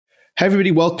Hey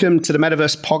everybody, welcome to the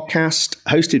Metaverse podcast,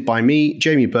 hosted by me,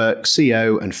 Jamie Burke,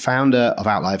 CEO and founder of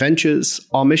Outlier Ventures.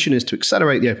 Our mission is to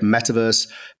accelerate the open metaverse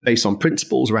based on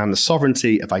principles around the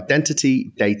sovereignty of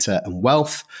identity, data, and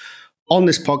wealth. On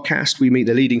this podcast, we meet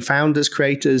the leading founders,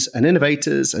 creators, and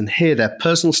innovators and hear their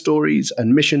personal stories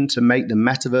and mission to make the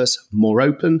metaverse more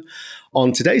open.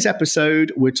 On today's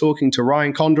episode, we're talking to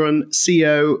Ryan Condron,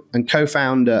 CEO and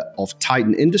co-founder of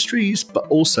Titan Industries, but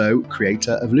also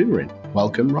creator of Lumerin.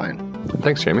 Welcome, Ryan.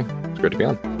 Thanks, Jamie. It's great to be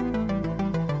on.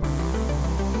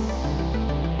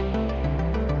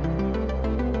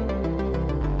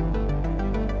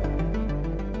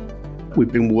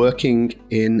 We've been working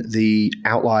in the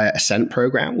Outlier Ascent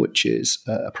program, which is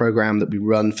a program that we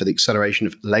run for the acceleration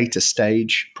of later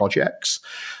stage projects.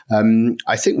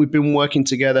 I think we've been working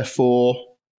together for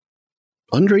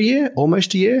under a year,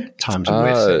 almost a year. Time's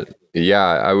racing. Yeah,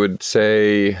 I would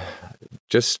say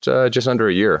just under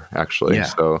a year, actually. Yeah.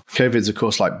 So COVID's, of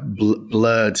course, like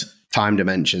blurred time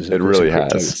dimensions. It really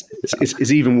has.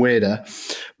 It's even weirder.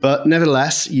 But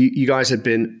nevertheless, you guys have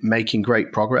been making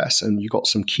great progress and you've got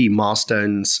some key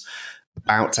milestones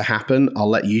about to happen. I'll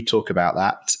let you talk about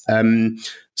that.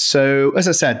 So as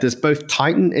I said, there's both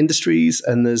Titan Industries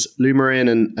and there's Lumerin,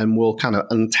 and we'll kind of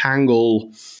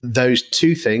untangle those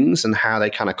two things and how they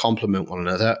kind of complement one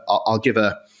another. I'll give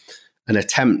an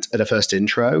attempt at a first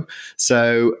intro.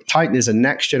 So Titan is a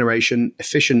next generation,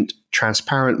 efficient,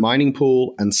 transparent mining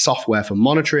pool and software for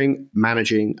monitoring,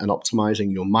 managing, and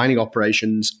optimizing your mining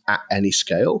operations at any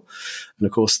scale. And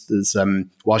of course, there's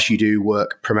whilst you do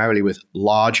work primarily with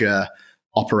larger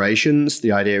operations,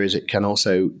 the idea is it can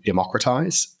also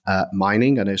democratize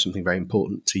mining. I know something very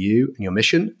important to you and your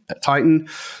mission at Titan.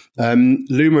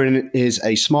 Lumerin is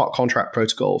a smart contract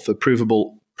protocol for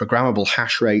provable programmable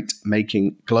hash rate,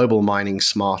 making global mining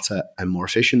smarter and more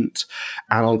efficient.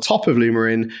 And on top of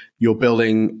Lumerin, you're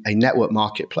building a network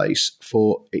marketplace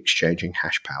for exchanging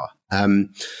Hashpower.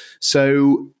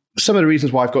 So some of the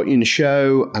reasons why I've got you in the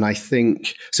show, and I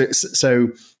think, so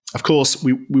of course,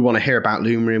 we want to hear about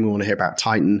Lumerin, we want to hear about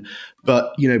Titan,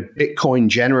 but Bitcoin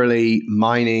generally,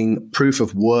 mining, proof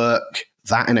of work,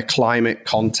 that in a climate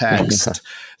context,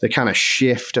 the kind of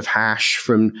shift of hash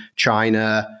from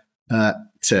China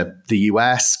to the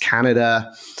US,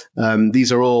 Canada.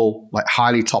 These are all like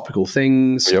highly topical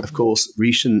things. Yep. Of course,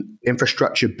 recent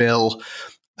infrastructure bill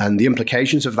and the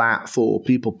implications of that for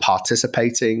people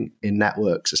participating in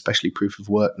networks, especially proof of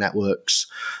work networks,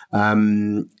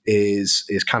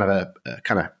 is kind of a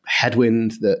kind of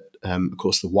headwind that, of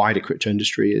course, the wider crypto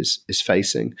industry is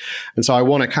facing. And so I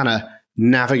want to kind of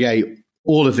navigate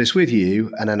all of this with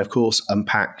you, and then, of course,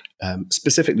 unpack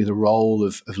specifically the role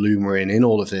of Lumerin in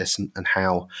all of this and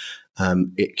how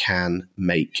it can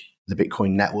make the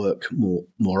Bitcoin network more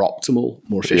optimal,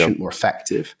 more efficient, more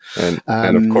effective. And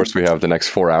of course, we have the next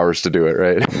 4 hours to do it,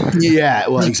 right? Yeah,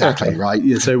 well, exactly, right.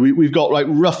 Yeah, so we've got like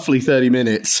roughly 30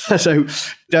 minutes. So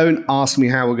don't ask me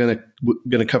how we're going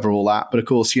to cover all that. But of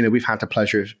course, we've had the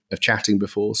pleasure of chatting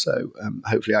before. So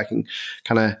hopefully I can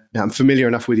kind of, I'm familiar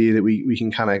enough with you that we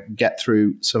can kind of get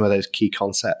through some of those key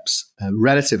concepts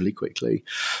relatively quickly.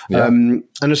 Yeah. And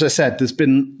as I said, there's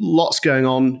been lots going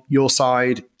on your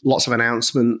side, lots of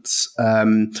announcements,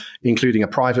 including a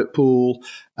private pool,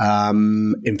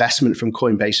 investment from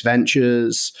Coinbase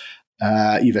Ventures.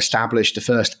 You've established the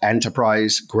first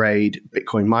enterprise-grade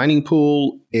Bitcoin mining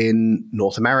pool in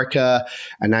North America,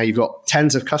 and now you've got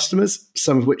tens of customers,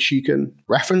 some of which you can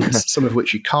reference, some of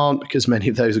which you can't, because many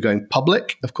of those are going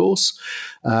public, of course,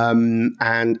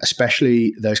 and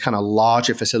especially those kind of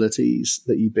larger facilities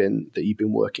that you've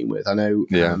been working with. I know.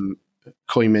 Yeah.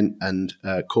 Coinmint and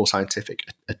Core Scientific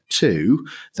are two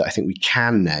that I think we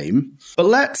can name. But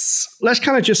let's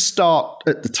kind of just start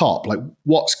at the top, like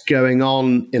what's going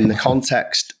on in the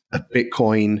context of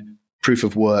Bitcoin, proof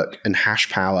of work, and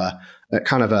Hashpower at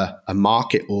kind of a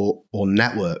market or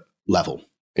network level.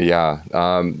 Yeah,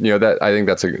 that I think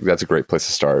that's a great place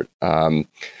to start.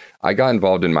 I got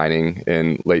involved in mining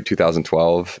in late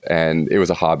 2012, and it was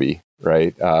a hobby.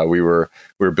 Right, we were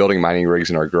building mining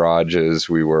rigs in our garages.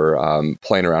 We were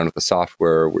playing around with the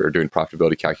software. We were doing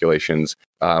profitability calculations.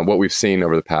 What we've seen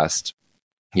over the past,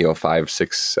 5,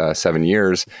 6, 7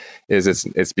 years is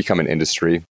it's become an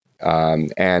industry,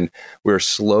 and we're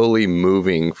slowly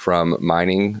moving from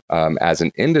mining as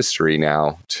an industry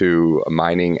now to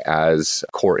mining as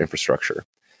core infrastructure.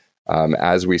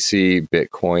 As we see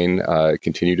Bitcoin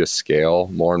continue to scale,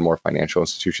 more and more financial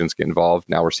institutions get involved.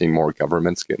 Now we're seeing more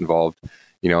governments get involved.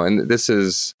 And this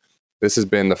has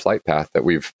been the flight path that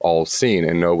we've all seen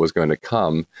and know was going to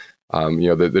come.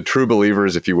 The true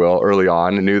believers, if you will, early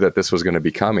on knew that this was going to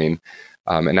be coming.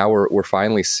 And now we're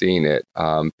finally seeing it.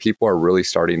 People are really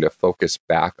starting to focus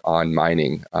back on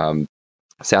mining.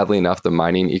 Sadly enough, the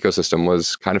mining ecosystem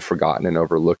was kind of forgotten and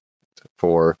overlooked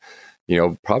for,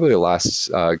 probably the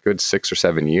last good 6 or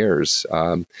 7 years.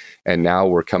 And now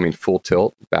we're coming full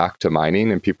tilt back to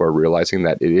mining, and people are realizing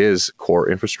that it is core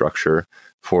infrastructure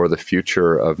for the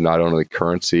future of not only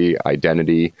currency,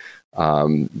 identity,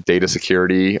 data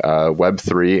security,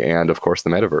 Web3, and of course the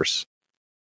metaverse.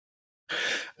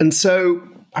 And so,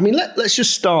 let's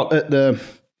just start at the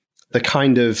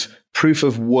kind of proof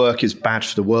of work is bad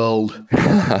for the world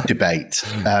debate.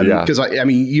 Because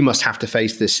you must have to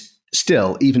face this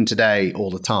still, even today, all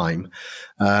the time.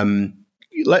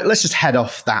 Let's just head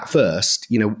off that first.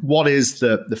 What is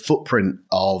the footprint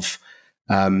of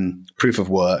proof of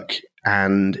work?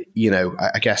 And,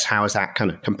 I guess, how is that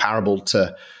kind of comparable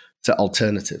to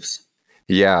alternatives?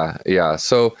 Yeah.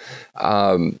 So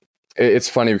it's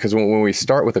funny because when we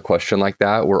start with a question like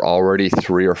that, we're already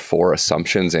 3 or 4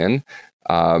 assumptions in.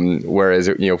 Whereas,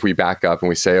 if we back up and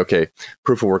we say, okay,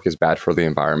 proof of work is bad for the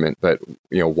environment, but,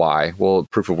 why? Well,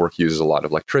 proof of work uses a lot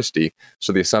of electricity.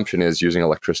 So the assumption is using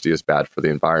electricity is bad for the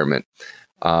environment.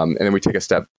 And then we take a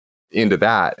step into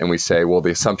that and we say, well,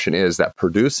 the assumption is that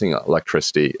producing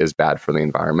electricity is bad for the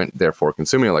environment. Therefore,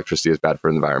 consuming electricity is bad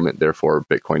for the environment. Therefore,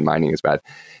 Bitcoin mining is bad.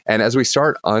 And as we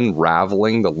start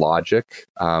unraveling the logic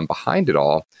behind it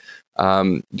all,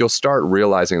 you'll start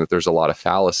realizing that there's a lot of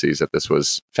fallacies that this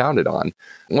was founded on.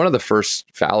 One of the first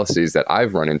fallacies that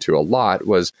I've run into a lot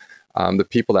was the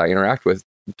people that I interact with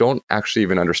don't actually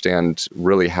even understand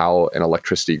really how an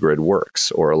electricity grid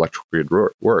works or electrical grid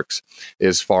works,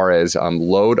 as far as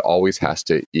load always has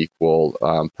to equal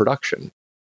production.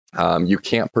 You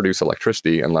can't produce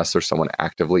electricity unless there's someone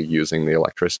actively using the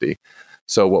electricity.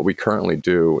 So what we currently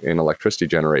do in electricity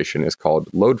generation is called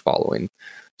load following.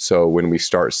 So when we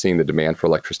start seeing the demand for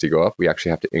electricity go up, we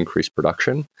actually have to increase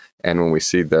production. And when we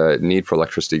see the need for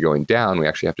electricity going down, we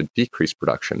actually have to decrease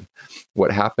production.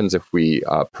 What happens if we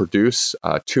produce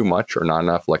too much or not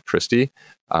enough electricity?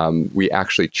 We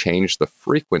actually change the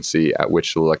frequency at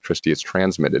which the electricity is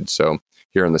transmitted. So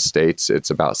here in the States,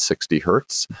 it's about 60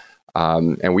 hertz.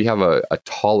 And we have a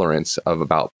tolerance of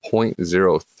about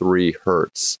 0.03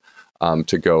 hertz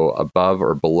to go above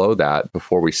or below that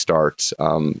before we start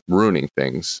ruining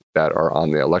things that are on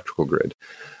the electrical grid.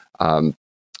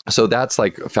 So that's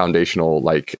like foundational,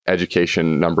 like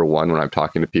education number one when I'm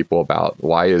talking to people about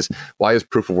why is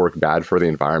proof of work bad for the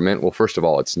environment? Well, first of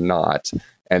all, it's not.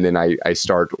 And then I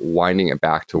start winding it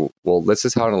back to, well, this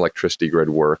is how an electricity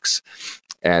grid works,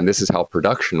 and this is how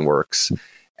production works.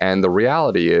 And the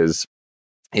reality is,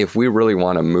 if we really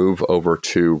want to move over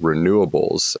to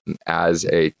renewables as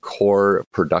a core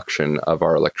production of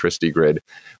our electricity grid,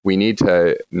 we need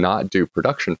to not do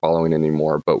production following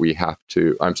anymore, but we can't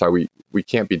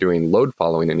be doing load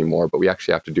following anymore, but we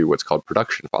actually have to do what's called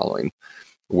production following,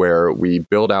 where we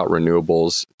build out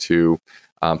renewables to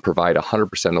provide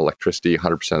 100% electricity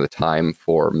 100% of the time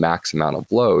for max amount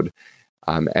of load.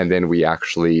 And then we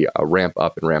actually ramp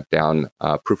up and ramp down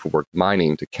proof of work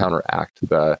mining to counteract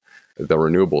the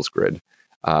renewables grid.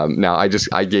 Now,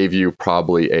 I gave you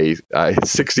probably a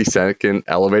 60-second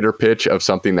elevator pitch of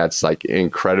something that's like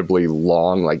incredibly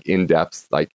long, like in-depth,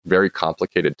 like very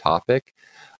complicated topic.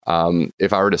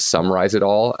 If I were to summarize it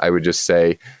all, I would just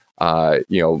say,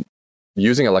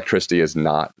 using electricity is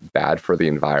not bad for the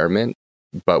environment,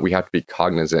 but we have to be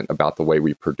cognizant about the way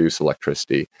we produce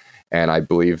electricity. And I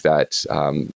believe that,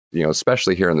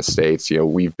 especially here in the States,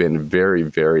 we've been very,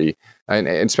 very, and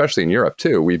especially in Europe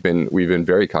too, we've been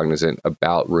very cognizant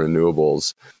about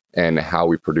renewables and how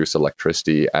we produce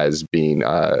electricity as being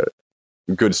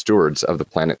good stewards of the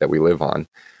planet that we live on.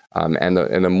 And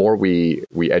the more we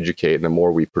educate and the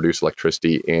more we produce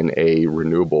electricity in a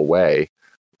renewable way,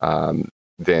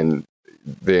 then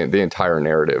the entire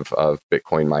narrative of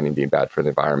Bitcoin mining being bad for the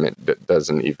environment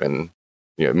doesn't even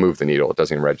move the needle. It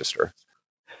doesn't even register.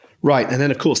 Right, and then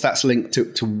of course that's linked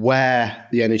to where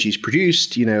the energy is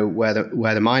produced. Where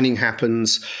the mining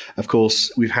happens. Of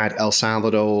course, we've had El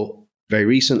Salvador very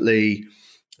recently,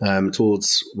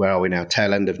 towards, where are we now?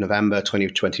 Tail end of November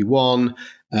 2021.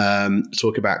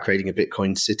 Talk about creating a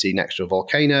Bitcoin city next to a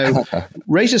volcano.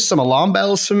 Raises some alarm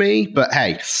bells for me, but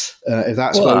hey, if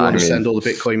that's where we want to send all the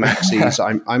Bitcoin maxis,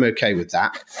 I'm okay with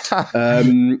that.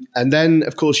 And then,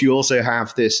 of course, you also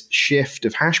have this shift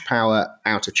of Hashpower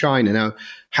out of China. Now,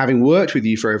 having worked with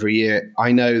you for over a year,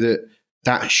 I know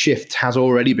that shift has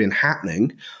already been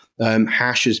happening.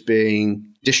 Hash is being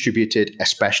distributed,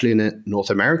 especially in a North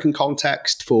American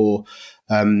context, for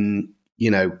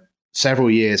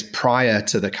several years prior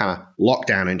to the kind of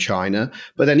lockdown in China.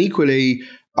 But then equally,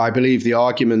 I believe the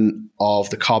argument of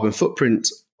the carbon footprint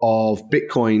of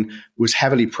Bitcoin was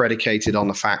heavily predicated on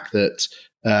the fact that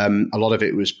a lot of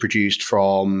it was produced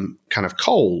from kind of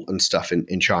coal and stuff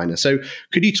in China. So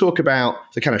could you talk about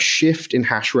the kind of shift in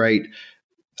hash rate,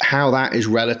 how that is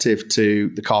relative to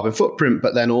the carbon footprint,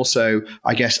 but then also,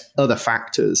 I guess, other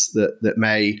factors that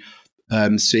may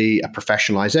see a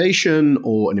professionalization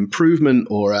or an improvement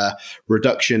or a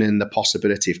reduction in the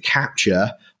possibility of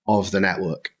capture of the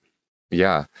network?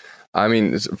 Yeah. I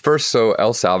mean, first, so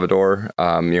El Salvador,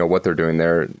 what they're doing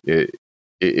there,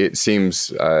 it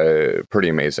seems pretty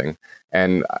amazing.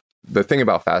 And the thing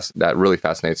about that really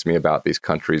fascinates me about these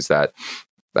countries that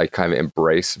like kind of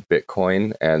embrace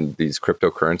Bitcoin and these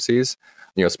cryptocurrencies,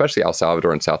 especially El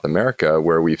Salvador and South America,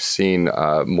 where we've seen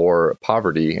more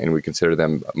poverty and we consider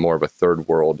them more of a third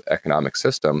world economic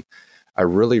system. I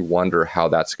really wonder how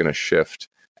that's going to shift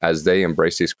as they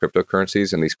embrace these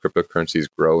cryptocurrencies and these cryptocurrencies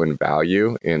grow in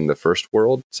value in the first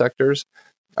world sectors.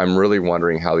 I'm really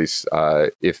wondering how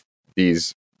if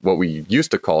these, what we used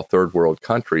to call third world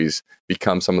countries,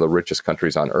 become some of the richest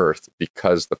countries on earth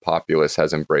because the populace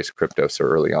has embraced crypto so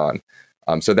early on.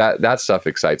 So that stuff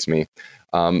excites me.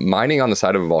 Mining on the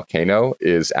side of a volcano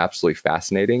is absolutely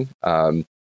fascinating.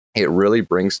 It really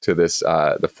brings to this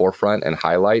the forefront and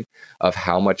highlight of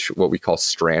how much what we call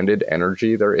stranded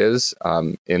energy there is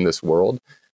in this world.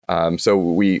 So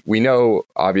we know,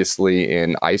 obviously,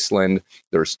 in Iceland,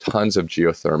 there's tons of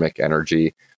geothermic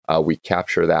energy. We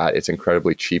capture that. It's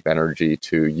incredibly cheap energy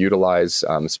to utilize,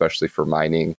 especially for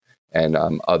mining and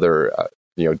other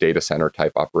data center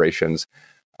type operations.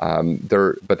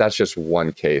 But that's just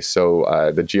one case.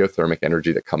 So the geothermic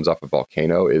energy that comes off a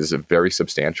volcano is very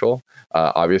substantial.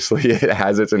 Obviously, it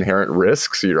has its inherent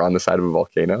risks. You're on the side of a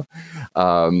volcano.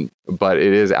 But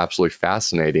it is absolutely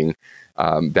fascinating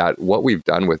that what we've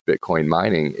done with Bitcoin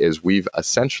mining is we've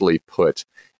essentially put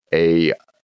a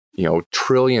 $1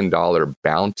 trillion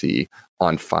bounty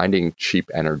on finding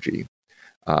cheap energy.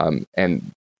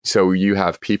 And so you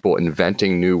have people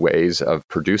inventing new ways of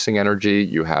producing energy.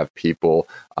 You have people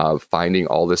finding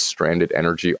all this stranded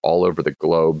energy all over the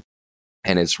globe,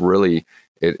 and it's really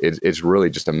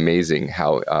just amazing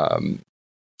how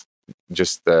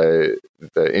just the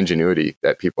ingenuity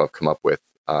that people have come up with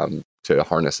to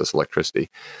harness this electricity.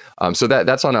 So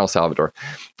that's on El Salvador.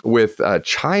 With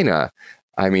China,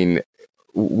 I mean,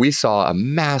 we saw a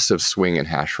massive swing in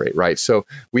hash rate, right? So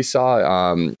we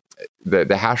saw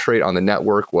the hash rate on the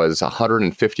network was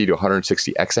 150 to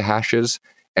 160 exahashes,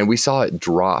 and we saw it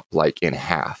drop like in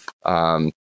half.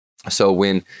 So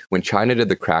when China did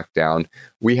the crackdown,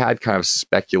 we had kind of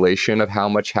speculation of how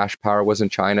much hash power was in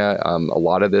China. A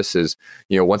lot of this is,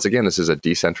 once again, this is a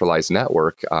decentralized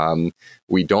network.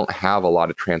 We don't have a lot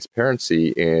of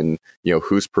transparency in,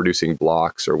 who's producing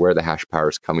blocks or where the hash power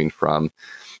is coming from.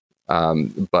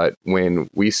 But when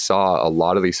we saw a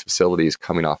lot of these facilities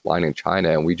coming offline in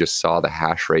China, and we just saw the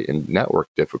hash rate and network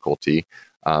difficulty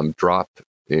drop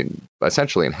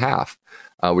essentially in half,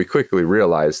 we quickly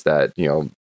realized that,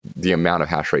 the amount of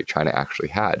hash rate China actually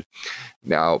had.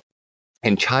 Now,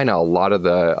 in China, a lot of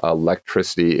the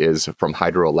electricity is from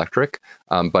hydroelectric,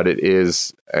 but it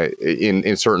is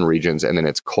in certain regions, and then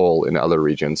it's coal in other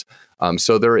regions.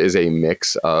 So there is a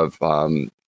mix of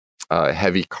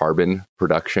heavy carbon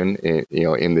production,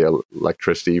 in the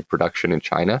electricity production in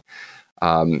China.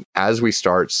 As we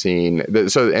start seeing,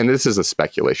 and this is a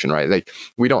speculation, right? Like,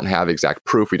 we don't have exact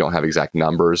proof, we don't have exact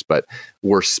numbers, but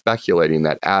we're speculating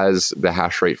that as the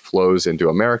hash rate flows into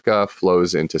America,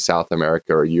 flows into South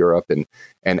America or Europe,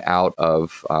 and out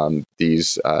of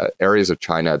these areas of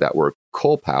China that were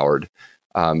coal powered,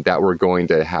 that we're going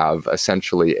to have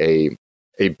essentially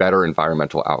a better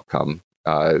environmental outcome.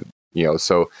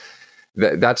 So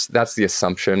that's the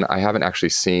assumption. I haven't actually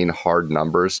seen hard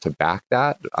numbers to back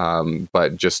that,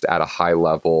 but just at a high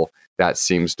level, that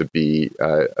seems to be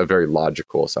a very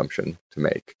logical assumption to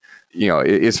make.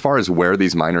 As far as where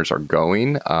these miners are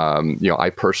going,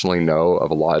 I personally know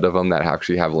of a lot of them that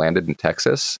actually have landed in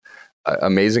Texas.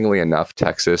 Amazingly enough,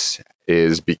 Texas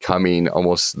is becoming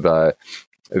almost the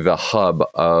hub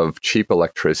of cheap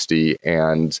electricity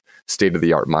and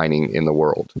state-of-the-art mining in the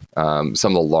world.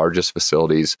 Some of the largest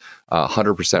facilities,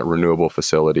 100% renewable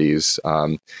facilities,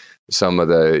 some of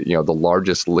the the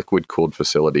largest liquid-cooled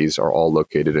facilities are all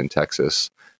located in Texas,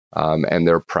 and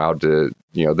they're proud to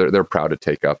they're proud to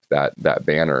take up that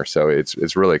banner. So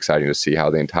it's really exciting to see how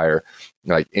the entire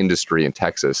industry in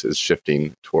Texas is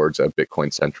shifting towards a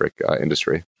Bitcoin-centric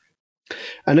industry.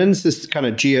 And then there's this kind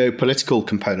of geopolitical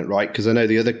component, right? Because I know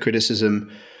the other criticism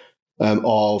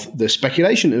of the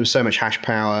speculation, there was so much hash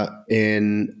power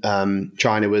in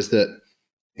China, was that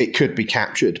it could be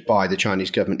captured by the Chinese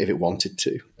government if it wanted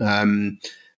to.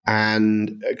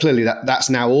 And clearly that's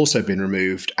now also been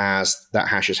removed, as that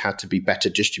hash has had to be better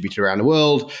distributed around the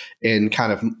world in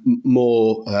kind of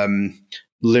more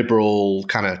liberal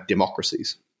kind of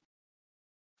democracies.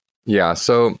 Yeah.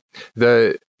 So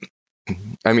there's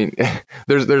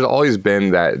always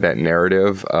been that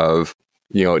narrative of,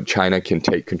 China can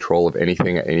take control of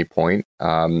anything at any point.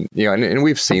 And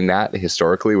we've seen that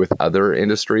historically with other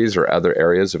industries or other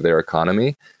areas of their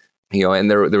economy. And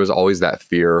there was always that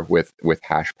fear with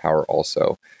Hashpower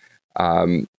also.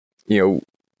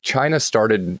 China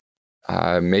started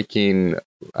making,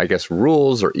 I guess,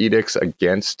 rules or edicts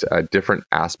against different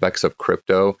aspects of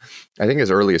crypto, I think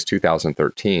as early as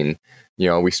 2013.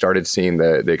 We started seeing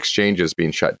the exchanges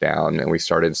being shut down, and we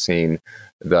started seeing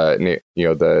the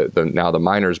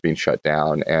miners being shut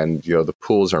down, and the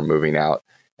pools are moving out,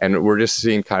 and we're just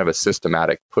seeing kind of a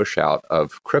systematic push out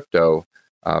of crypto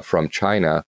from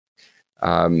China.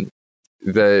 As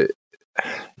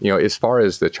far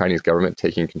as the Chinese government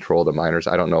taking control of the miners,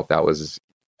 I don't know if that was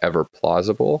ever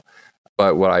plausible.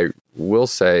 But what I will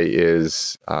say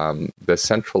is the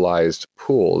centralized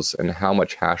pools and how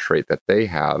much hash rate that they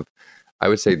have, I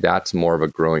would say that's more of a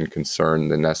growing concern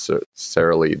than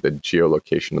necessarily the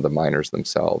geolocation of the miners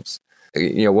themselves.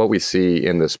 What we see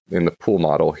in the pool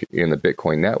model in the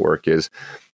Bitcoin network is,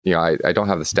 I don't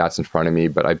have the stats in front of me,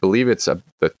 but I believe it's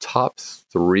the top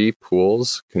 3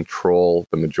 pools control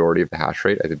the majority of the hash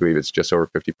rate. I believe it's just over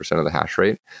 50% of the hash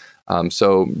rate.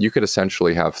 So you could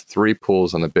essentially have 3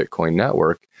 pools on the Bitcoin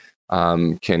network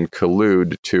can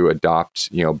collude to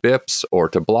adopt, BIPs or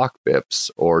to block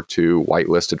BIPs or to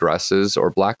whitelist addresses or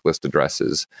blacklist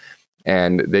addresses.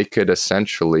 And they could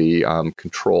essentially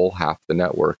control half the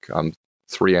network,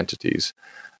 3 entities.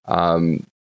 I'm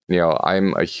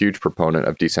a huge proponent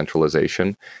of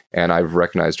decentralization, and I've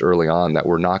recognized early on that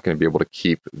we're not going to be able to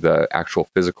keep the actual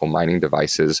physical mining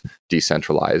devices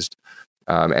decentralized.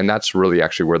 And that's really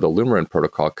actually where the Lumerin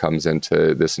protocol comes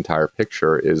into this entire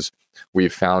picture, is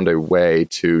we've found a way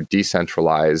to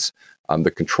decentralize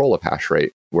the control of hash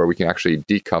rate, where we can actually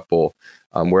decouple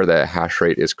where the hash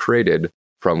rate is created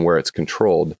from where it's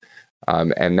controlled.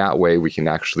 And that way we can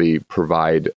actually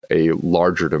provide a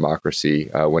larger democracy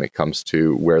when it comes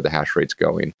to where the hash rate's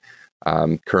going.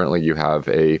 Currently, you have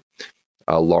a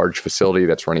large facility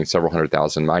that's running several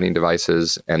 100,000 mining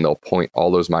devices, and they'll point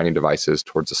all those mining devices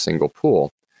towards a single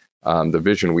pool. The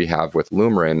vision we have with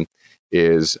Lumerin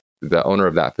is the owner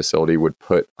of that facility would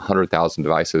put 100,000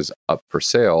 devices up for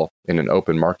sale in an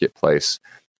open marketplace,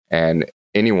 and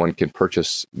anyone can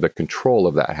purchase the control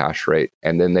of that hash rate,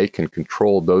 and then they can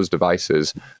control those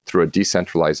devices through a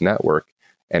decentralized network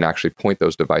and actually point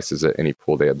those devices at any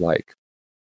pool they'd like.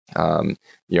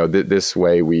 This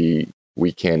way we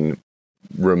can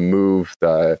remove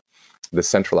the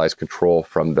centralized control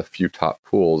from the few top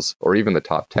pools or even the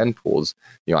top 10 pools.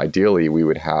 Ideally we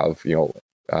would have,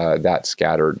 that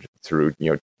scattered through,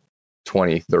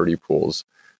 20, 30 pools.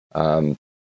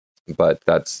 But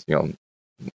that's,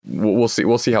 we'll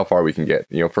see how far we can get.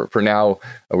 For now,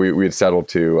 we had settled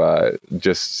to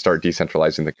just start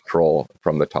decentralizing the control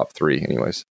from the top 3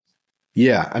 anyways.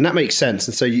 Yeah, and that makes sense.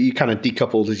 And so you kind of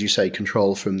decoupled, as you say,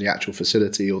 control from the actual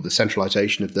facility or the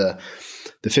centralization of the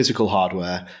physical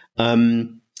hardware.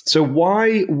 So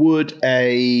why would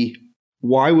a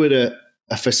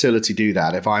facility do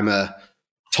that? If I'm a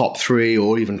top 3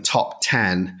 or even top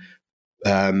 10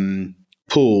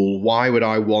 pool, why would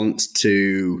I want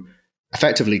to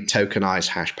effectively tokenize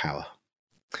Hashpower?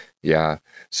 Yeah.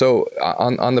 So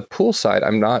on the pool side,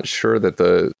 I'm not sure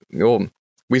that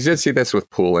we did see this with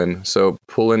Poolin. So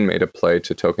Poolin made a play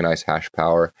to tokenize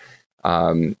Hashpower.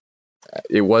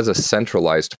 It was a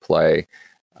centralized play,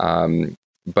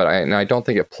 but I don't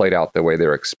think it played out the way they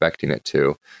were expecting it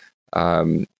to.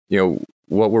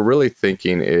 What we're really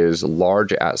thinking is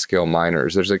large at-scale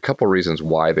miners. There's a couple reasons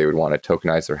why they would want to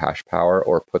tokenize their Hashpower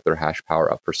or put their Hashpower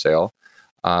up for sale.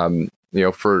 One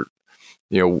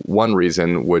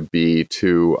reason would be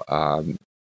to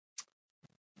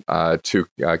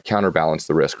counterbalance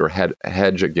the risk or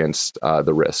hedge against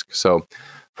the risk. So,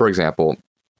 for example,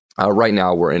 right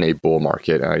now we're in a bull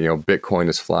market. Bitcoin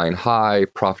is flying high,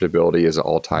 profitability is an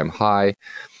all-time high.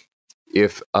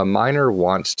 If a miner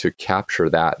wants to capture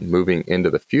that moving into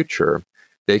the future,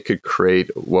 they could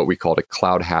create what we call a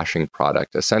cloud hashing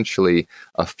product, essentially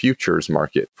a futures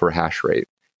market for hash rate.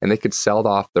 And they could sell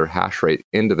off their hash rate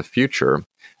into the future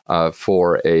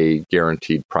for a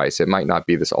guaranteed price. It might not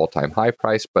be this all-time high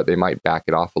price, but they might back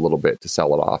it off a little bit to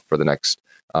sell it off for the next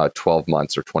 12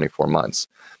 months or 24 months.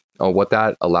 What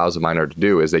that allows a miner to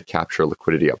do is they capture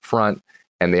liquidity up front,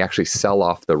 and they actually sell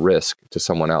off the risk to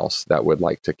someone else that would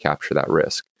like to capture that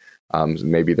risk.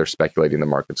 Maybe they're speculating the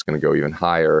market's going to go even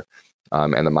higher,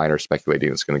 and the miner's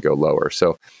speculating it's going to go lower.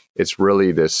 So it's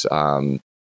really this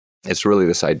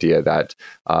idea that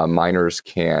miners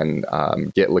can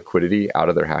get liquidity out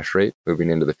of their hash rate moving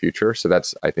into the future. So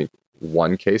that's, I think,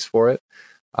 one case for it.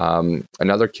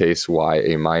 Another case why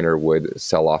a miner would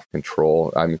sell off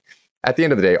control. At the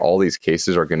end of the day, all these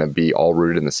cases are going to be all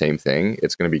rooted in the same thing.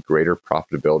 It's going to be greater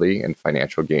profitability and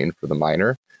financial gain for the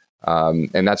miner.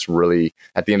 And that's really,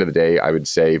 at the end of the day, I would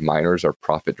say miners are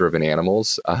profit-driven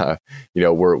animals.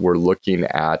 We're looking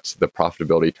at the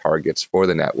profitability targets for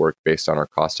the network based on our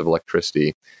cost of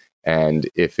electricity. And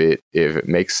if it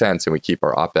makes sense and we keep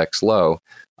our OpEx low,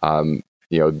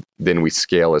 then we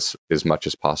scale as much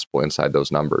as possible inside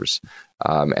those numbers.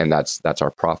 And that's our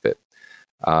profit.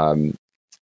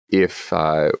 If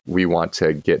we want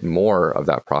to get more of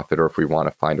that profit, or if we want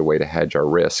to find a way to hedge our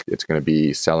risk, it's going to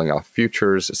be selling off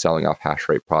futures, selling off hash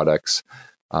rate products,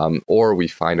 or we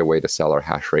find a way to sell our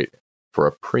hash rate for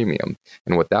a premium.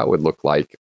 And what that would look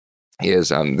like is,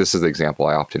 this is the example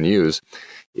I often use,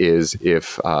 is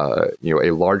if a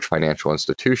large financial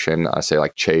institution, say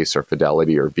like Chase or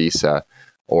Fidelity or Visa,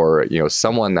 or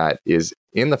someone that is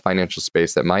in the financial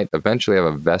space that might eventually have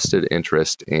a vested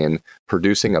interest in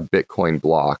producing a Bitcoin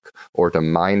block, or to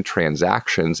mine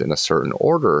transactions in a certain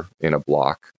order in a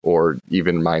block, or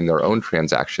even mine their own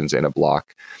transactions in a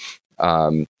block.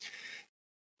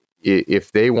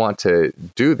 If they want to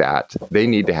do that, they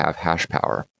need to have hash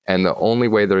power. And the only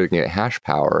way they're going to get hash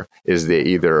power is they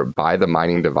either buy the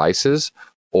mining devices,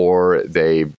 or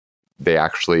they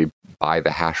actually buy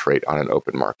the hash rate on an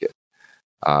open market.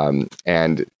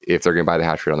 And if they're going to buy the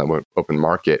hash rate on the open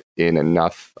market in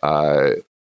enough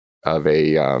of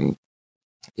a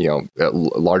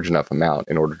large enough amount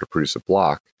in order to produce a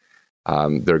block,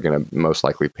 they're going to most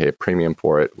likely pay a premium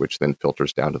for it, which then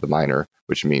filters down to the miner,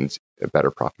 which means a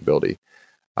better profitability.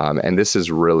 And this is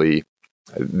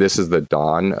the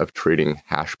dawn of treating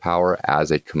hash power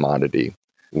as a commodity,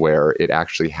 where it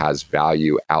actually has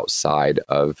value outside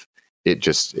of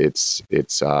its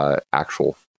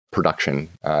actual production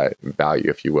value,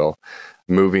 if you will.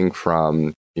 Moving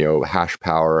from hash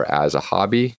power as a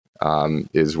hobby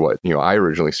is what I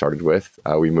originally started with.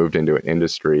 We moved into an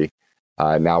industry.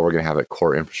 Now we're going to have a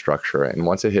core infrastructure, and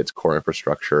once it hits core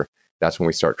infrastructure, that's when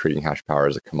we start treating hash power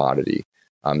as a commodity.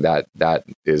 That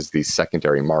is the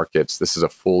secondary markets. This is a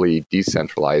fully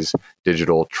decentralized,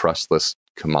 digital, trustless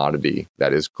commodity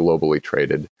that is globally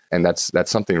traded. And that's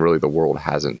something really the world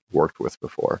hasn't worked with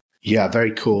before. Yeah,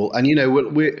 very cool. And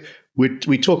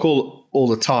we talk all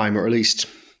the time, or at least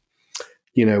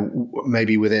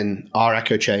maybe within our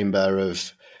echo chamber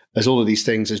as all of these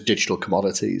things as digital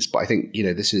commodities. But I think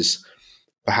this is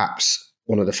perhaps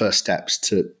one of the first steps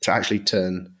to actually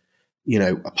turn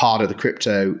a part of the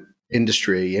crypto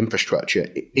industry infrastructure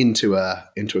into a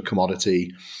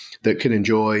commodity that can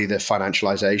enjoy the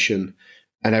financialization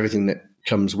and everything that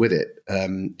comes with it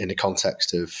in the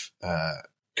context of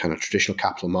kind of traditional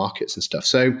capital markets and stuff.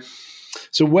 So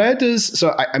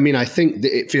I think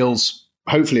that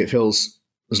hopefully it feels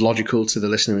as logical to the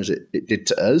listener as it did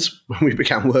to us when we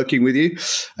began working with you.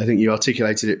 I think you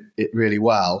articulated it really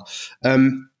well.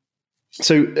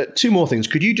 So two more things.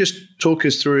 Could you just talk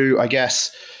us through, I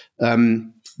guess,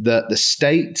 the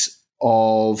state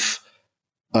of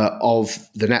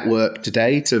the network to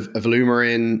date, of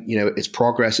Lumerin, its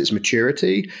progress, its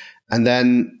maturity, and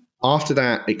then after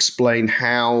that, explain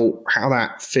how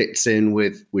that fits in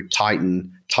with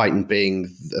Titan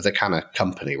being the kind of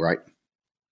company, right?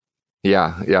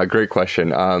 Yeah, great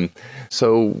question.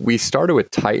 So we started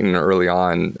with Titan early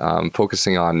on,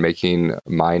 focusing on making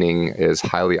mining as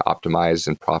highly optimized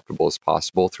and profitable as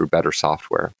possible through better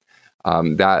software.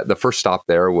 That the first stop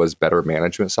there was better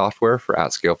management software for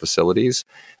at-scale facilities.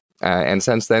 And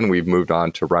since then, we've moved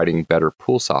on to writing better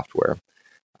pool software.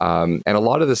 And a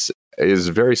lot of this is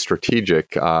very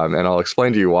strategic, and I'll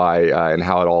explain to you why and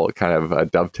how it all kind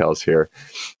of dovetails here.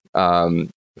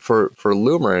 For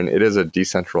Lumerin, it is a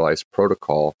decentralized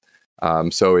protocol,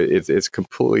 so it's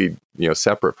completely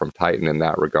separate from Titan in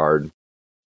that regard.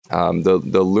 The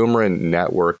Lumerin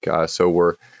network, so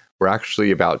we're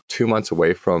actually about 2 months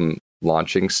away from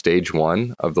launching stage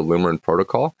 1 of the Lumerin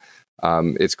protocol.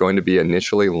 It's going to be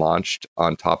initially launched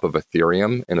on top of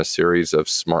Ethereum in a series of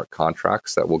smart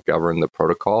contracts that will govern the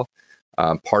protocol.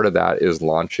 Part of that is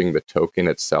launching the token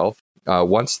itself.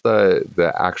 Once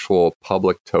the actual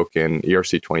public token,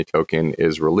 ERC20 token,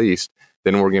 is released,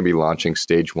 then we're going to be launching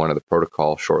stage 1 of the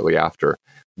protocol shortly after.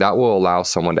 That will allow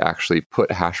someone to actually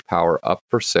put Hashpower up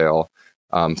for sale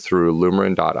through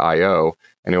Lumerin.io,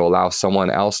 and it will allow someone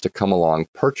else to come along,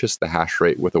 purchase the hash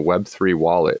rate with a Web3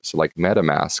 wallet, so like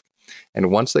MetaMask.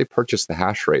 And once they purchase the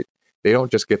hash rate, they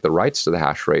don't just get the rights to the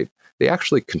hash rate, they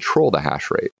actually control the hash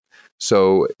rate.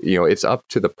 So, it's up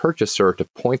to the purchaser to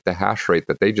point the hash rate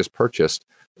that they just purchased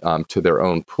to their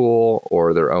own pool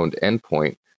or their own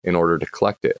endpoint in order to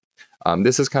collect it.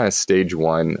 This is kind of stage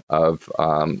one of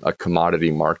a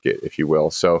commodity market, if you will.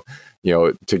 So,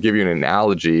 to give you an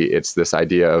analogy, it's this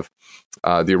idea of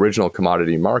the original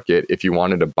commodity market. If you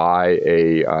wanted to buy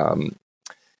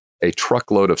a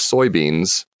truckload of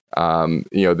soybeans, now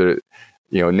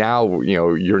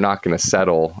you're not going to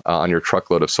settle on your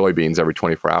truckload of soybeans every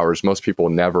 24 hours. Most people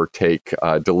never take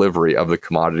delivery of the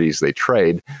commodities they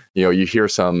trade. You hear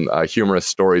some humorous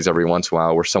stories every once in a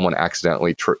while where someone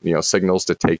accidentally signals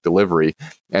to take delivery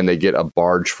and they get a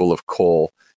barge full of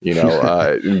coal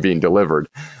being delivered.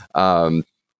 Happened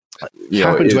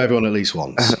to everyone at least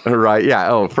once. Right.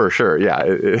 Yeah. Oh, for sure. Yeah.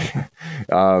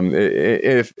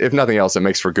 If nothing else, it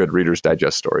makes for good Reader's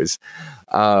Digest stories.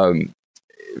 For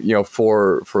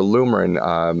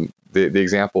Lumerin, the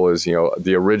example is,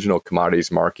 the original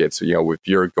commodities markets, if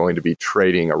you're going to be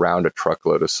trading around a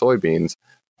truckload of soybeans,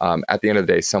 at the end of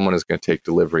the day, someone is going to take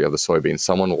delivery of the soybeans.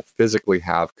 Someone will physically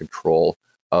have control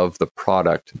of the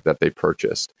product that they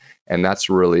purchased. And that's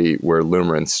really where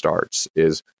Lumerin starts,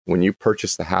 is when you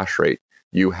purchase the hash rate,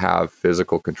 you have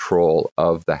physical control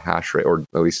of the hash rate, or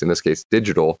at least in this case,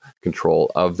 digital control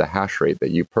of the hash rate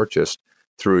that you purchased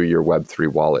through your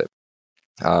Web3 wallet.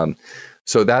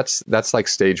 So that's like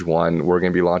stage one. We're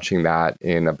going to be launching that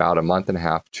in about a month and a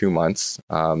half, 2 months.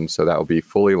 So that will be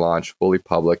fully launched, fully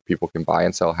public. People can buy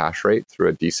and sell hash rate through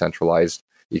a decentralized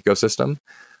ecosystem.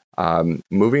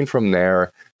 Moving from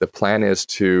there, the plan is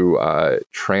to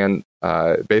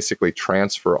basically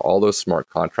transfer all those smart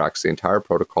contracts, the entire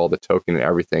protocol, the token, and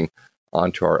everything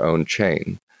onto our own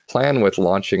chain. Plan with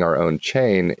launching our own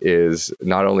chain is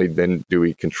not only then do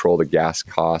we control the gas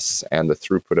costs and the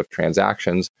throughput of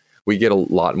transactions, we get a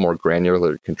lot more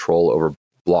granular control over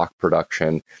block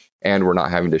production, and we're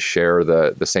not having to share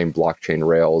the same blockchain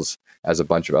rails as a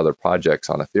bunch of other projects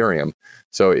on Ethereum.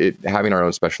 So having our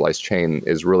own specialized chain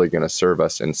is really going to serve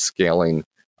us in scaling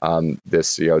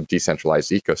this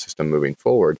decentralized ecosystem moving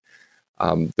forward.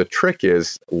 The trick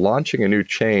is launching a new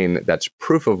chain that's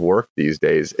proof of work these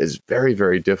days is very,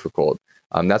 very difficult.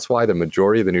 That's why the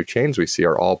majority of the new chains we see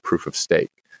are all proof of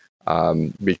stake.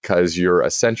 Because you're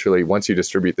essentially, once you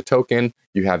distribute the token,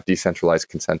 you have decentralized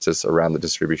consensus around the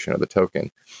distribution of the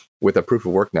token. With a proof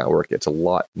of work network, it's a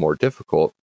lot more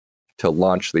difficult to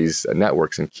launch these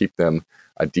networks and keep them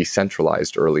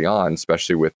decentralized early on,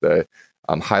 especially with the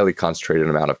highly concentrated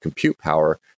amount of compute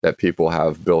power that people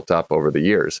have built up over the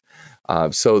years.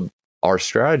 So our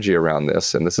strategy around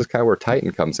this, and this is kind of where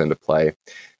Titan comes into play,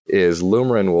 is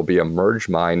Lumerin will be a merge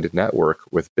mined network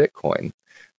with Bitcoin.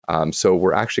 So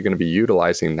we're actually going to be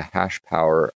utilizing the hash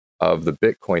power of the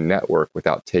Bitcoin network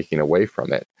without taking away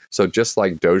from it. So just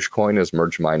like Dogecoin is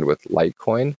merge mined with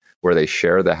Litecoin, where they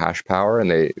share the hash power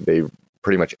and they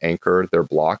pretty much anchor their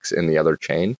blocks in the other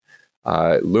chain,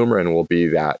 Lumerin will be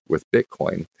that with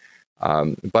Bitcoin.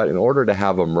 But in order to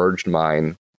have a merged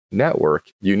mine network,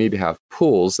 you need to have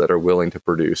pools that are willing to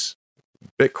produce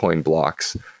Bitcoin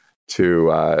blocks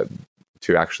to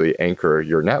actually anchor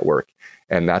your network.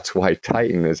 And that's why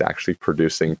Titan is actually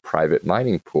producing private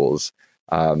mining pools.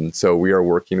 So we are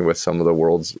working with some of the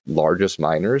world's largest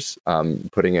miners,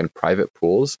 putting in private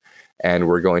pools, and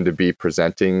we're going to be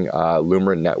presenting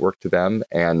Lumerin Network to them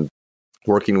and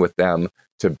working with them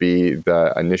to be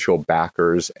the initial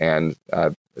backers and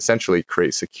essentially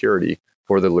create security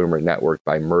for the Lumerin Network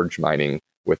by merge mining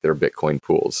with their Bitcoin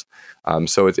pools.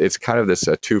 So it's kind of this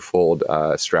twofold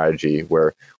strategy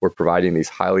where we're providing these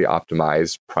highly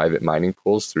optimized private mining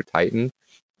pools through Titan,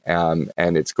 and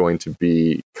it's going to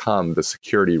become the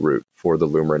security route for the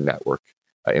Lumerin network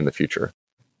in the future.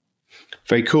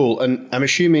 Very cool. And I'm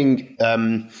assuming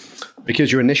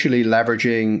because you're initially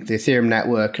leveraging the Ethereum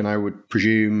network, and I would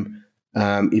presume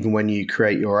even when you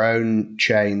create your own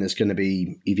chain, there's going to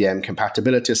be EVM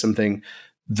compatibility or something,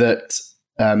 that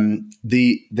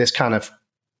this kind of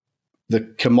the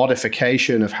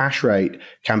commodification of hash rate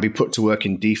can be put to work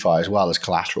in DeFi as well as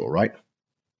collateral, right?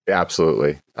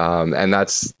 Absolutely. And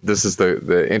this is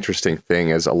the interesting thing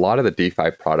is a lot of the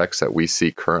DeFi products that we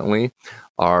see currently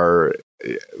are,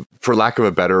 for lack of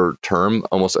a better term,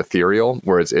 almost ethereal,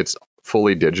 where it's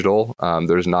fully digital.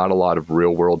 There's not a lot of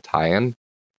real world tie-in.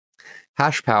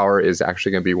 Hashpower is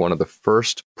actually going to be one of the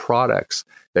first products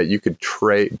that you could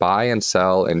buy and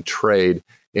sell and trade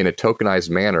in a tokenized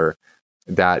manner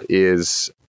that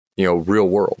is, real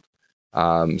world.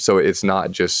 So it's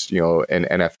not just, an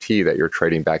NFT that you're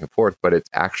trading back and forth, but it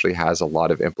actually has a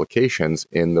lot of implications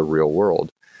in the real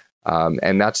world.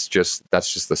 And that's just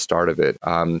the start of it.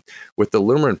 With the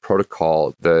Lumerin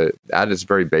protocol, at its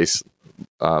very base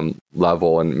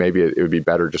level, and maybe it would be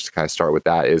better just to kind of start with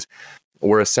that, is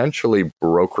we're essentially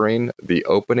brokering the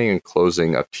opening and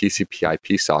closing of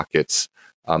TCP/IP sockets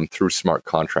through smart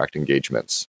contract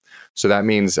engagements. So that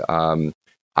means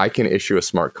I can issue a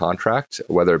smart contract,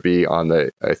 whether it be on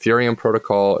the Ethereum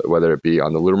protocol, whether it be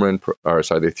on the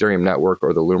the Ethereum network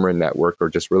or the Lumerin network, or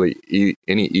just really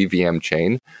any EVM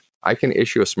chain. I can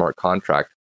issue a smart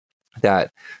contract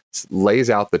that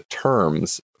lays out the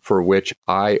terms for which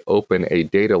I open a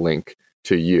data link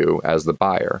to you as the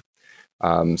buyer.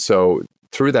 So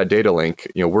through that data link,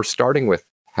 we're starting with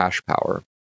Hashpower.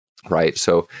 Right.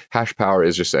 So Hashpower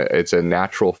is it's a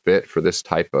natural fit for this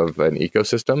type of an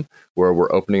ecosystem where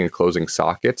we're opening and closing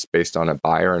sockets based on a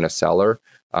buyer and a seller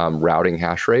routing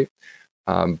hash rate.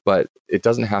 But it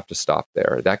doesn't have to stop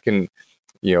there. That can,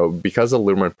 because the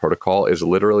Lumerin protocol is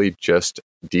literally just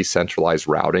decentralized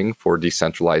routing for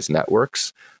decentralized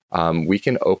networks, we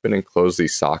can open and close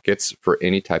these sockets for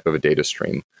any type of a data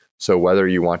stream. So whether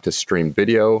you want to stream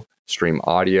video, stream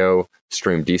audio,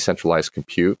 stream decentralized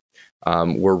compute,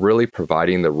 we're really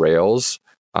providing the rails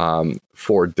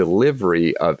for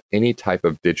delivery of any type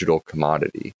of digital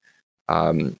commodity.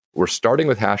 We're starting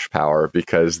with Hashpower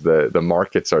because the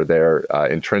markets are there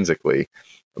intrinsically,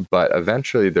 but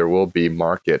eventually there will be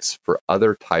markets for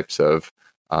other types of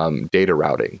data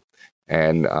routing.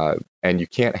 And you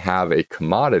can't have a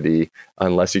commodity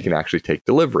unless you can actually take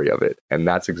delivery of it. And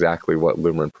that's exactly what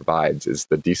Lumerin provides, is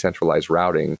the decentralized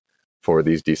routing for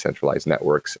these decentralized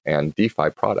networks and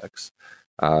DeFi products.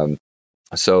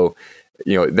 So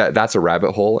that's a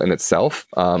rabbit hole in itself.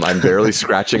 I'm barely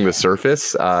scratching the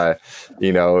surface.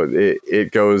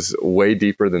 It goes way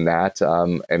deeper than that.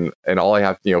 And all I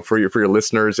have, for your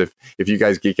listeners, if you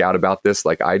guys geek out about this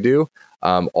like I do,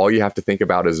 all you have to think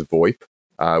about is VoIP,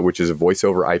 which is a voice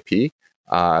over IP.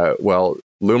 Well,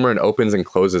 Lumerin opens and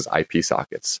closes IP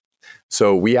sockets.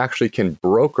 So we actually can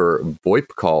broker VoIP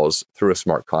calls through a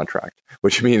smart contract,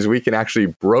 which means we can actually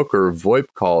broker VoIP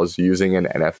calls using an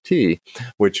NFT,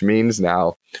 which means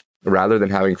now, rather than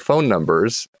having phone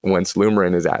numbers, once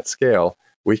Lumerin is at scale,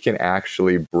 we can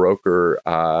actually broker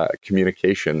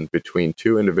communication between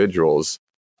two individuals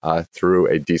through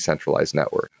a decentralized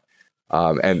network.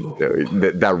 And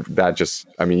that just,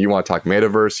 you want to talk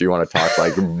metaverse, you want to talk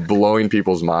like blowing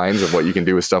people's minds of what you can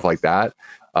do with stuff like that.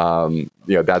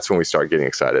 That's when we start getting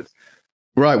excited.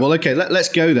 Right. Well, okay. Let's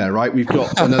go there. Right. We've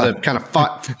got another kind of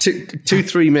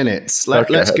 3 minutes.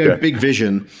 Let's go big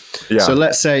vision. Yeah. So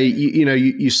let's say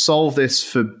you solve this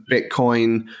for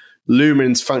Bitcoin.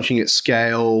 Lumerin's functioning at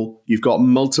scale. You've got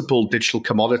multiple digital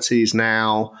commodities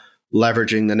now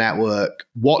leveraging the network.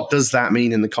 What does that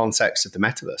mean in the context of the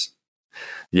metaverse?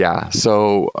 Yeah.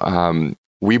 So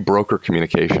we broker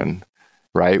communication,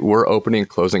 right? We're opening and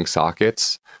closing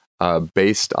sockets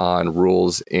based on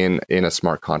rules in a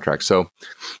smart contract. So,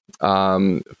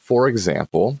 for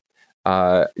example,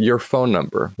 your phone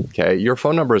number. Okay, your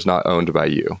phone number is not owned by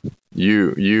you.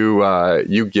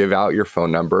 You give out your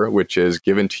phone number, which is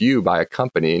given to you by a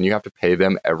company, and you have to pay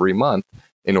them every month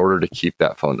in order to keep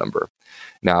that phone number.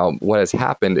 Now, what has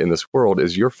happened in this world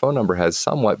is your phone number has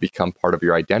somewhat become part of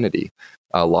your identity.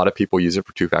 A lot of people use it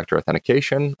for two-factor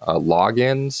authentication,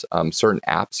 logins. Certain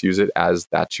apps use it as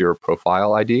that's your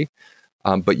profile ID,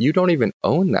 but you don't even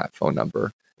own that phone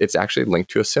number. It's actually linked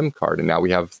to a SIM card, and now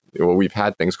we've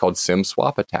had things called SIM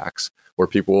swap attacks, where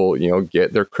people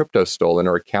get their crypto stolen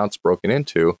or accounts broken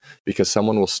into because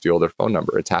someone will steal their phone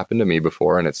number. It's happened to me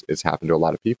before, and it's happened to a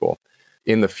lot of people.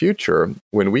 In the future,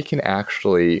 when we can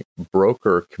actually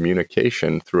broker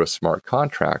communication through a smart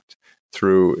contract,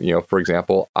 through, for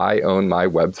example, I own my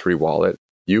Web3 wallet,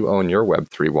 you own your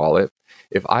Web3 wallet.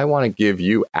 If I want to give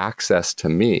you access to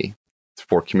me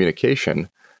for communication,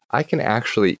 I can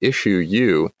actually issue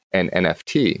you an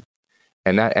NFT.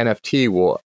 And that NFT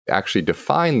will actually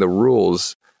define the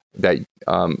rules that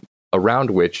around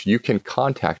which you can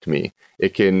contact me.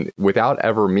 It can, without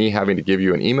ever me having to give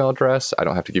you an email address, I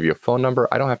don't have to give you a phone number,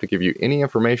 I don't have to give you any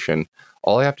information.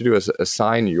 All I have to do is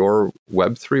assign your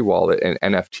Web3 wallet an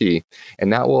NFT,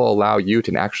 and that will allow you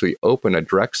to actually open a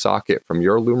direct socket from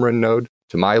your Lumerin node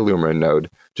to my Lumerin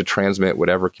node to transmit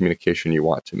whatever communication you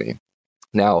want to me.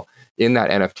 Now, in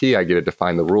that NFT, I get to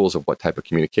define the rules of what type of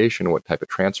communication, what type of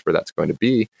transfer that's going to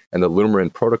be, and the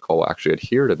Lumerin protocol will actually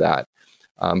adhere to that.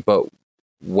 But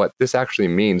what this actually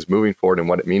means moving forward and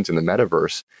what it means in the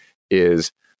metaverse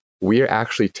is we are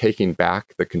actually taking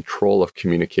back the control of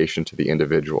communication to the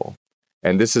individual.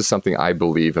 And this is something I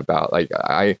believe about. Like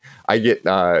I get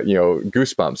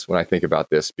goosebumps when I think about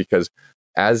this, because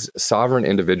as sovereign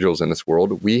individuals in this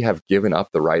world, we have given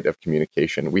up the right of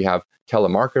communication. We have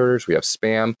telemarketers, we have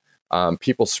spam.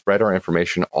 People spread our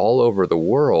information all over the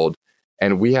world,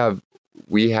 and we have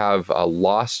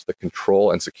lost the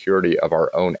control and security of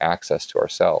our own access to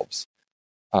ourselves.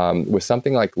 With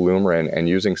something like Lumerin and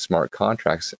using smart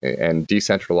contracts and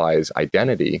decentralized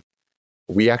identity,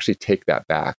 we actually take that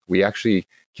back. We actually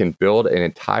can build an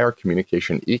entire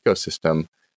communication ecosystem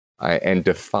and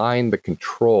define the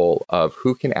control of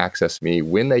who can access me,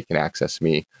 when they can access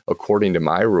me, according to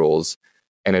my rules.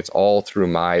 And it's all through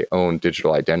my own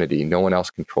digital identity. No one else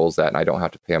controls that, and I don't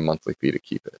have to pay a monthly fee to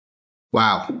keep it.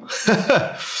 Wow.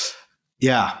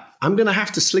 Yeah, I'm going to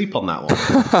have to sleep on that one.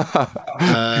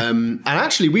 And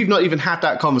actually, we've not even had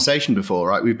that conversation before,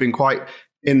 right? We've been quite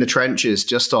in the trenches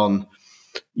just on,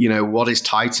 what is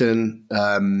Titan,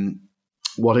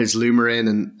 what is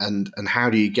Lumerin, and how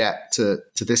do you get to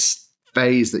this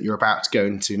phase that you're about to go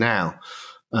into now?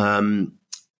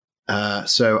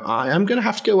 So I am going to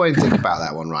have to go away and think about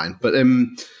that one, Ryan. But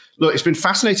look, it's been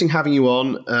fascinating having you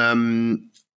on.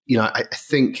 I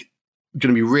think it's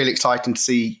going to be really exciting to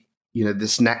see,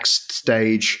 this next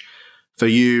stage for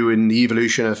you in the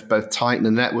evolution of both Titan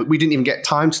and Network. We didn't even get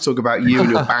time to talk about you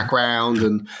and your background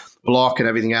and Block and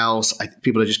everything else.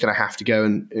 People are just going to have to go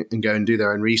and do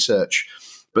their own research.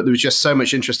 But there was just so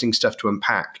much interesting stuff to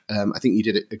unpack. I think you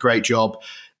did a great job.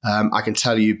 I can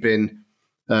tell you've been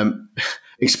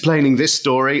explaining this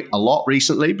story a lot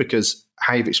recently, because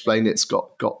how you've explained it's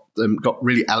got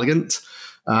really elegant.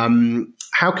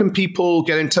 How can people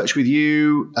get in touch with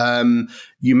you?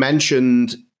 You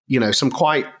mentioned, some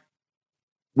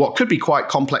what could be quite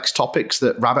complex topics,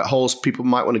 that rabbit holes people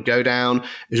might want to go down.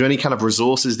 Is there any kind of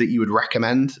resources that you would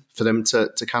recommend for them to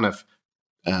kind of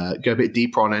go a bit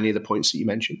deeper on any of the points that you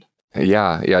mentioned?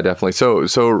 Yeah, definitely.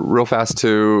 So real fast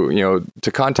to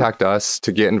contact us,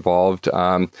 to get involved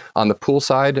on the pool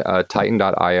side,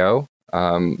 Titan.io.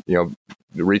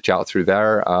 Reach out through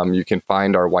there. You can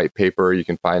find our white paper. You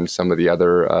can find some of the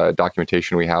other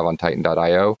documentation we have on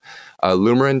Titan.io.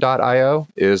 Lumerin.io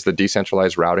is the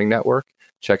decentralized routing network.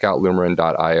 Check out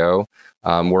Lumerin.io.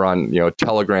 We're on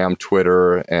Telegram,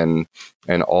 Twitter, and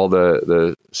all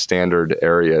the standard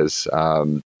areas.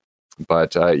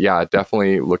 But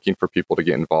definitely looking for people to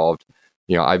get involved.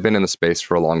 I've been in the space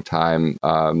for a long time.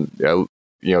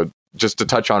 Just to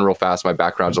touch on real fast, my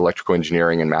background is electrical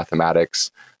engineering and mathematics.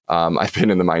 I've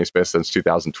been in the mining space since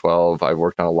 2012. I've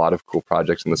worked on a lot of cool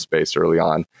projects in the space early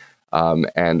on.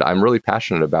 And I'm really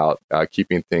passionate about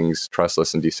keeping things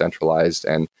trustless and decentralized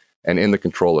and in the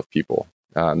control of people.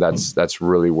 That's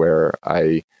really where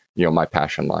my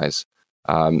passion lies.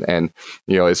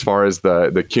 As far as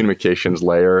the communications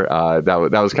layer,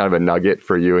 that was kind of a nugget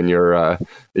for you and your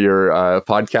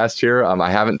podcast here.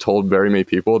 I haven't told very many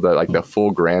people the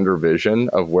full grander vision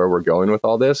of where we're going with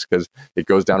all this, because it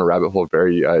goes down a rabbit hole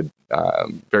very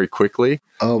very quickly.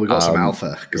 Oh, we got some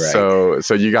alpha. Great.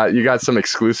 So you got some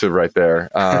exclusive right there.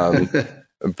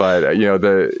 But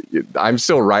I'm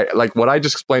still like what I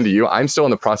just explained to you. I'm still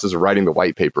in the process of writing the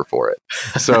white paper for it.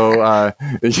 So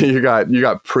you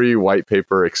got pre-white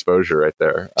paper exposure right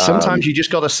there. Sometimes you just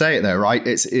got to say it, though, right?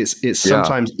 It's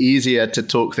sometimes easier to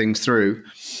talk things through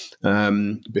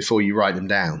before you write them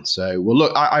down. So, well,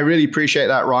 look, I really appreciate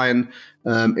that, Ryan.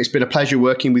 It's been a pleasure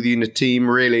working with you and the team.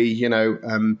 Really,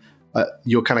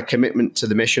 your kind of commitment to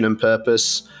the mission and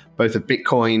purpose, both of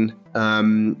Bitcoin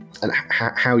and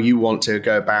how you want to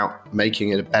go about making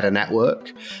it a better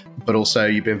network, but also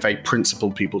you've been very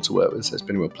principled people to work with. So it's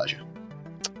been a real pleasure.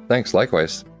 Thanks.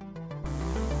 Likewise.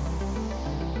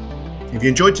 If you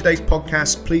enjoyed today's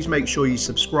podcast, please make sure you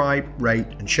subscribe, rate,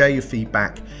 and share your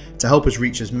feedback to help us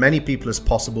reach as many people as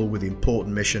possible with the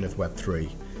important mission of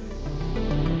Web3.